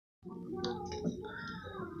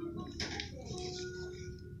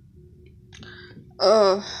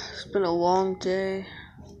It's been a long day.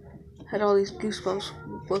 Had all these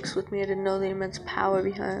Goosebumps books with me. I didn't know the immense power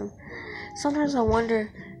behind them. Sometimes I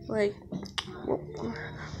wonder, like, what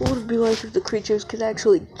would it be like if the creatures could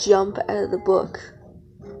actually jump out of the book?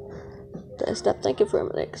 I stopped thinking for a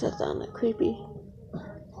minute because I found that creepy.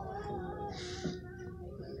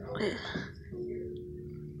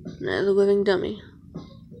 Now the living dummy.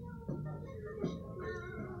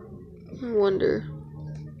 I wonder.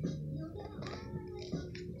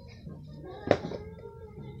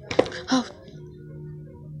 Oh.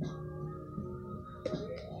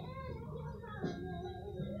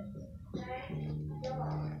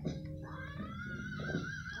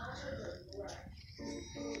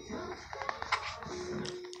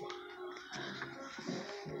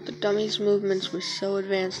 The dummy's movements were so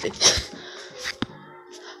advanced.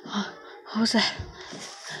 What was that?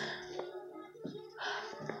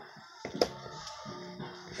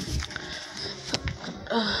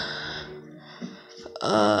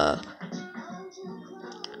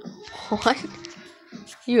 What?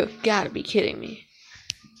 You have got to be kidding me.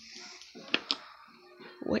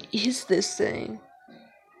 What is this thing?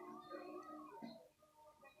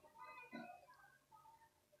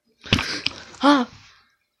 Ah!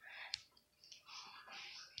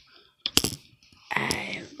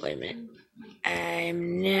 Wait a minute.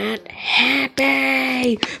 I'm not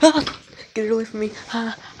happy! Ah! Get it away from me.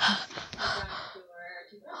 Ah! Ah!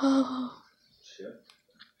 Oh.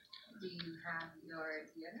 Do you have your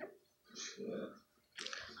theater?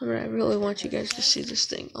 Alright, I really want you guys to see this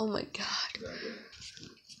thing. Oh my god.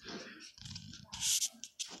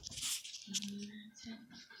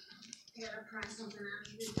 You gotta pry something out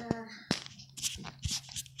of your bed.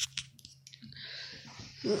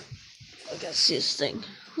 I gotta see this thing.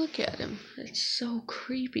 Look at him. It's so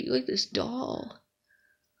creepy. Look at this doll.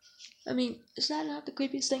 I mean, is that not the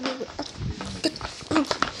creepiest thing ever?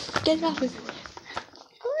 Get it off of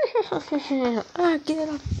me. Get it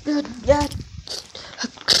off. Good. Yeah.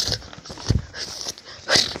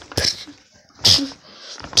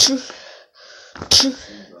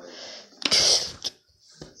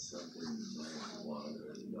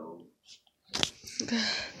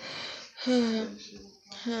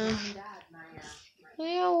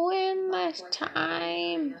 We'll win this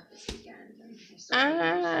time.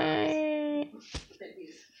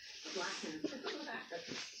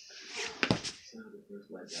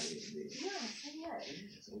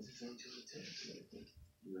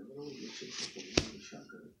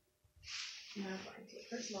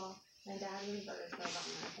 First of all, my dad really butterflied on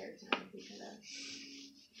that hair tonight because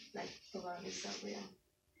the love is so real.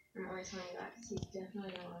 I'm only telling you that because he's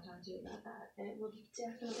definitely going to want to talk to you about that. And it will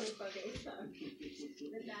definitely fucking suck.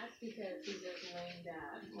 But that's because he's a lame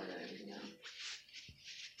dad more than anything else.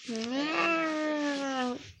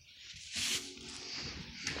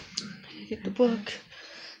 Get the book.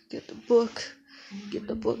 Get the book. Get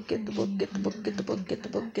the book. Get the book. Get the book. Get the book. Get the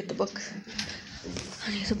book. Get the book.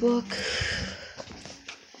 I need the book.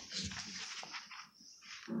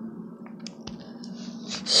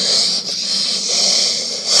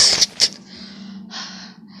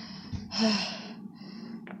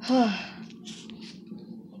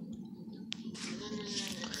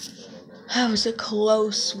 That was a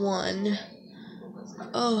close one.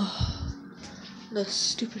 Oh, the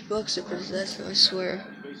stupid books are possessive, I swear.